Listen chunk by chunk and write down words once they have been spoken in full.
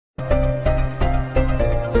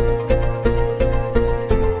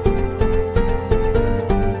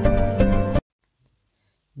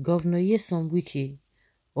Governor Nyesom Wike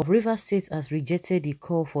of Rivers State has rejected the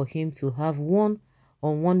call for him to have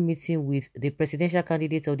one-on-one meeting with the presidential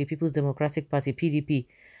candidate of the People's Democratic Party (PDP)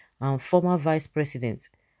 and former Vice President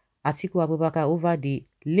Atiku Abubakar over the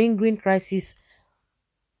lingering crisis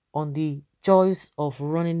on the choice of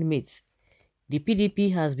running mates. The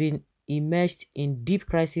PDP has been immersed in deep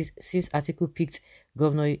crisis since Atiku picked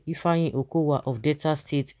Governor Ifeanyi Okowa of Delta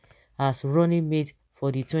State as running mate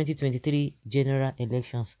for the 2023 general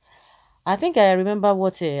elections. I think I remember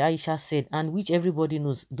what Aisha said, and which everybody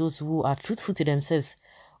knows, those who are truthful to themselves,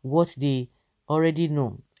 what they already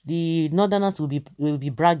know. The Northerners will be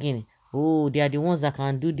bragging, oh, they are the ones that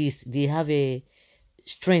can do this. They have a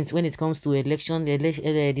strength when it comes to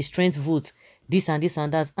the strength vote, this and this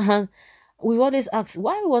and that. And we always ask,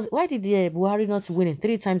 why did the Buhari not win it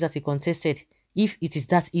 3 times that he contested if it is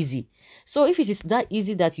that easy? So if it is that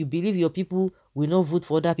easy that you believe your people will not vote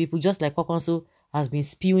for other people, just like Kwankwanso has been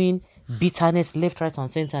spewing bitterness left, right,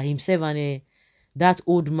 and center, himself and that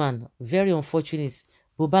old man, very unfortunate,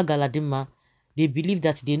 Boba Galadima, they believe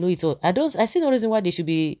that they know it all. I see no reason why they should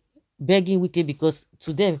be begging Wike, because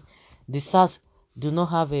to them, the South do not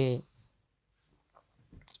have a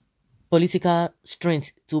political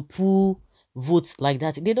strength to pull votes like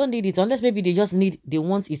that. They don't need it, unless maybe they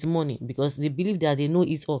want its money, because they believe that they know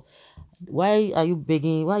it all. Why are you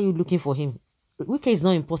begging? Why are you looking for him? Wike is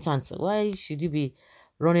not important. Why should you be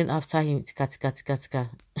running after him? Tika, tika, tika, tika.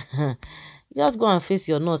 Just go and face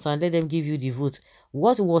your nuts and let them give you the vote.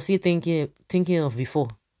 What was he thinking of before?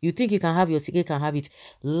 You think you can have your ticket, can have it.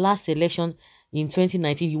 Last election in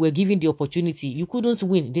 2019, you were given the opportunity. You couldn't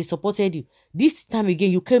win. They supported you. This time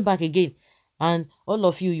again, you came back again. And all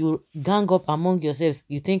of you gang up among yourselves.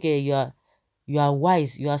 You think you are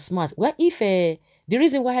wise, you are smart. Well, if the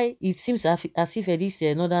reason why it seems as if these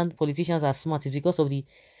northern politicians are smart is because of the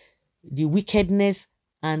wickedness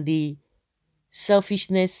and the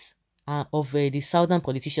selfishness of the southern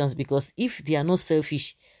politicians. Because if they are not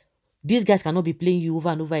selfish, these guys cannot be playing you over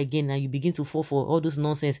and over again, and you begin to fall for all those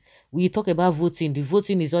nonsense. We talk about voting. The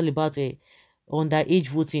voting is all about underage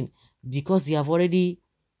voting, because they have already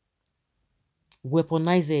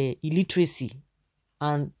weaponized illiteracy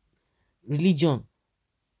and religion.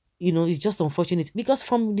 It's just unfortunate, because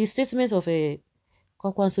from the statement of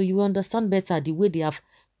Kwankwanso, you understand better the way they have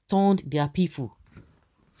turned their people.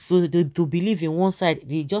 So to believe in one side,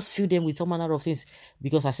 they just fill them with some manner of things.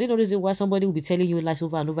 Because I see no reason why somebody will be telling you lies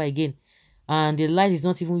over and over again, and the lies is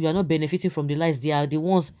not even, you are not benefiting from the lies. They are the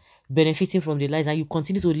ones benefiting from the lies, and you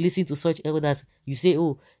continue to listen to such elders. You say,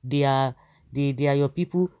 oh, they are your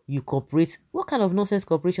people, you cooperate. What kind of nonsense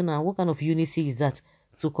cooperation and what kind of unity is that,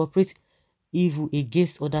 to cooperate evil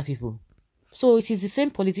against other people? So it is the same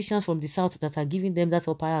politicians from the south that are giving them that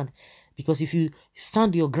upper hand. Because if you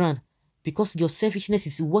stand your ground, because your selfishness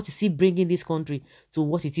is what is still bringing this country to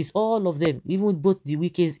what it is, all of them, even both the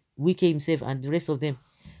Wike himself and the rest of them,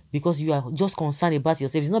 because you are just concerned about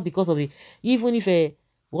yourself. It's not because of it. Even if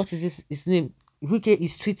what is his name, Wike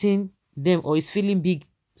is treating them or is feeling big,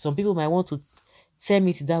 some people might want to term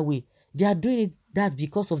it that way. They are doing that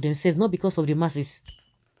because of themselves, not because of the masses.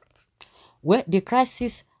 Well, the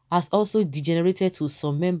crisis has also degenerated to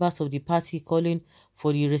some members of the party calling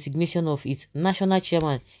for the resignation of its national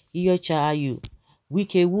chairman, Iyorchia Ayu.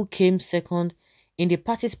 Wike, who came second in the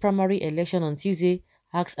party's primary election on Tuesday,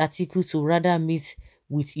 asked Atiku to rather meet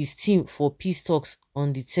with his team for peace talks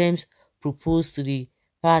on the terms proposed to the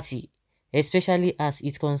party, especially as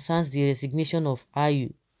it concerns the resignation of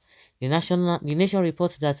Ayu. The Nation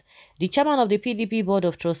reports that the chairman of the PDP Board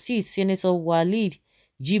of Trustees, Senator Walid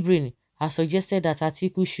Jibrin, has suggested that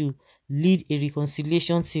Atiku should lead a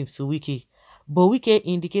reconciliation team to Wike. But Wike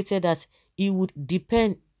indicated that it would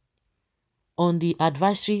depend on the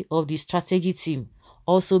advisory of the strategy team.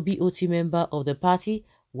 Also, BOT member of the party,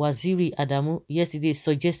 Waziri Adamu, yesterday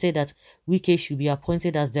suggested that Wike should be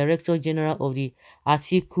appointed as Director General of the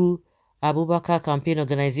Atiku Abubakar campaign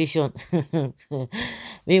organization.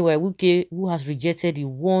 Meanwhile, Wike, who has rejected the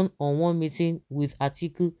one-on-one meeting with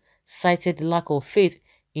Atiku, cited lack of faith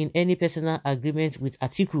in any personal agreement with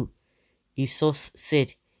Atiku. A source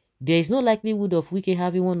said, there is no likelihood of Wike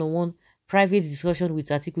having one-on-one private discussion with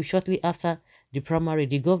Atiku shortly after the primary.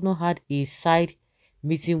 The governor had a side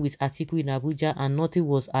meeting with Atiku in Abuja and nothing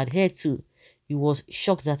was adhered to. He was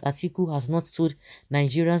shocked that Atiku has not told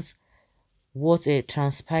Nigerians what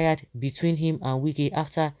transpired between him and Wike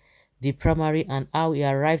after the primary and how he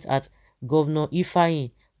arrived at Governor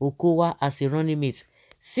Ifeanyi Okowa as a running mate.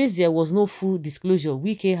 Since there was no full disclosure,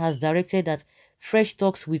 Wike has directed that fresh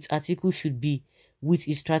talks with Atiku should be with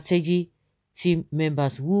his strategy team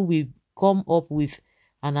members, who will come up with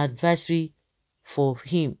an advisory for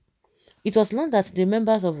him. It was learned that the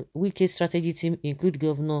members of Wike's strategy team include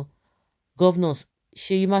governors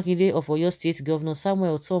Seyi Makinde of Oyo State, Governor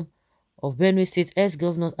Samuel Otom of Benue State,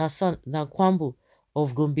 ex-governors Hassan Nakwambo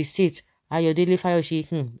of Gombe State, Ayodele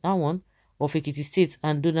Fayose, that one, of Ekiti State,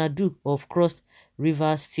 and Donald Duke of Cross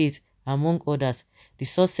River State, among others. The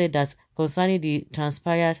source said that concerning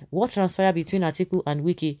what transpired between Atiku and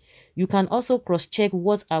Wike, you can also cross-check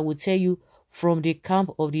what I will tell you from the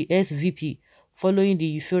camp of the SVP following the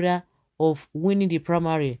euphoria of winning the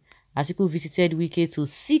primary. Atiku visited Wike to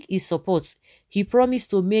seek his support. He promised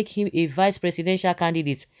to make him a vice presidential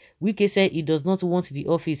candidate. Wike said he does not want the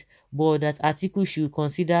office, but that Atiku should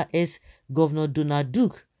consider as Governor Donald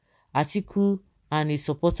Duke. Atiku and his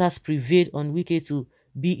supporters prevailed on Wike to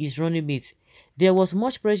be his running mate. There was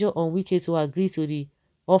much pressure on Wike to agree to the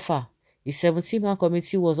offer. A 17-man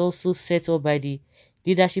committee was also set up by the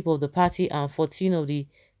leadership of the party, and 14 of the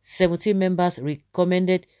 17 members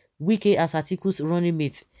recommended Wike as Atiku's running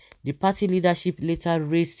mate. The party leadership later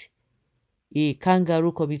raised a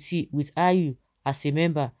kangaroo committee with Ayu as a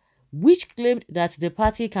member, which claimed that the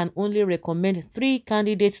party can only recommend 3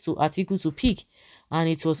 candidates to Atiku to pick, and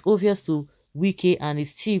it was obvious to Wike and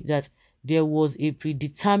his team that there was a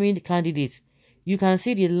predetermined candidate. You can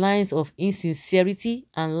see the lines of insincerity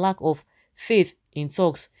and lack of faith in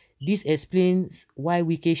talks. This explains why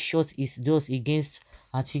Wike shut his doors against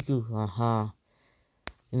Atiku.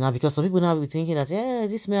 Now, because some people now will be thinking that, yeah,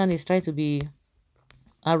 this man is trying to be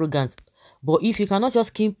arrogant. But if you cannot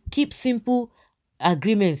just keep simple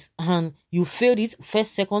agreements and you failed it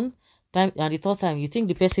first, second time, and the third time, you think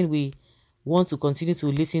the person will want to continue to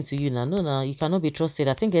listen to you. No, you cannot be trusted.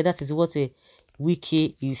 I think that is what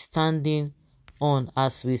Wike is standing on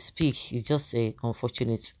as we speak. It's just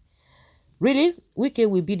unfortunate. Really, Wike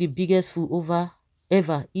will be the biggest fool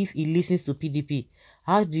ever if he listens to PDP.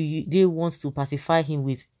 How do they want to pacify him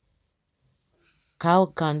with? How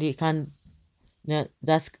can they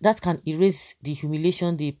that can erase the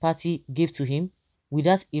humiliation the party gave to him? Will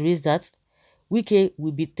that erase that? Wike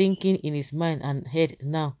will be thinking in his mind and head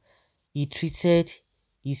now. He treated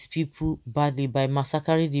his people badly by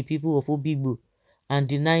massacring the people of Obigbo and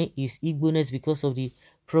denying his Igbo-ness because of the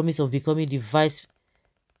promise of becoming the vice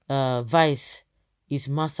his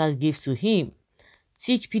master gave to him.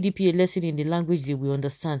 Teach PDP a lesson in the language they will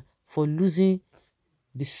understand for losing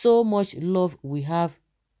the so much love we have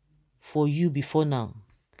for you before now.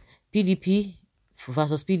 PDP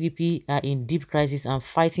versus PDP are in deep crisis and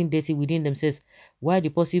fighting dirty within themselves, while the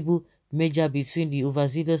possible merger between the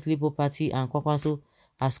overzealous Labour Party and Kwakwanso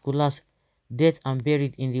has collapsed, dead and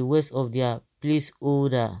buried in the west of their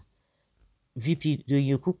placeholder, VP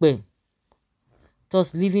Doyokukpe,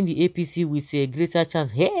 thus leaving the APC with a greater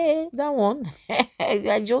chance. Hey, that one, you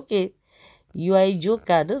are joking. You are a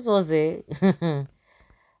joker. This was a...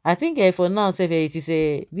 I think for now, it is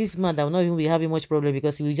this man that will not even be having much problem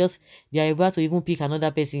because they are able to even pick another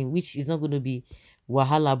person, which is not going to be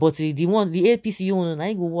wahala. But the APC one,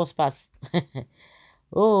 I go worse pass.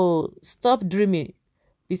 Oh, stop dreaming.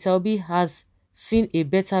 Peter Obi has seen a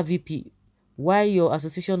better VP, while your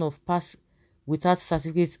association of pass without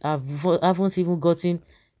certificates haven't even gotten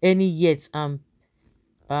any yet.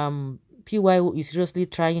 PYO is seriously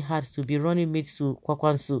trying hard to be running mate to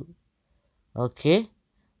Kwakwanso. Okay,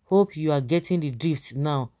 hope you are getting the drift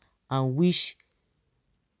now and wish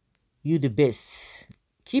you the best.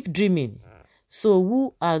 Keep dreaming. So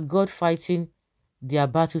who are God fighting their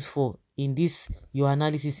battles for in this your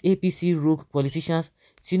analysis? APC rogue politicians,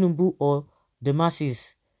 Tinubu, or the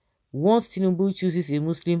masses? Once Tinubu chooses a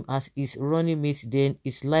Muslim as his running mate, then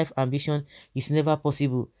his life ambition is never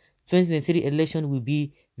possible. 2023 election will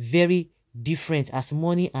be very different as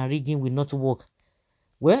money and rigging will not work.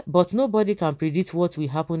 Well, but nobody can predict what will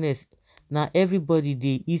happen next. Now everybody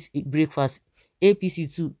they eat breakfast.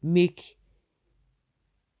 APC too may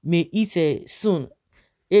eat soon.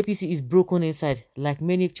 APC is broken inside like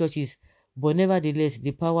many churches, but nevertheless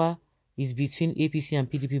the power is between APC and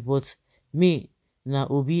PDP. But me, now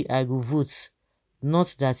Obi, I go vote.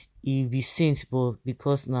 Not that he be saint, but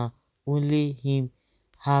because now only him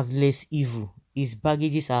have less evil. His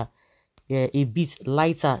baggages are a bit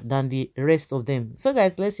lighter than the rest of them. So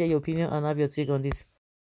guys, let's hear your opinion and have your take on this.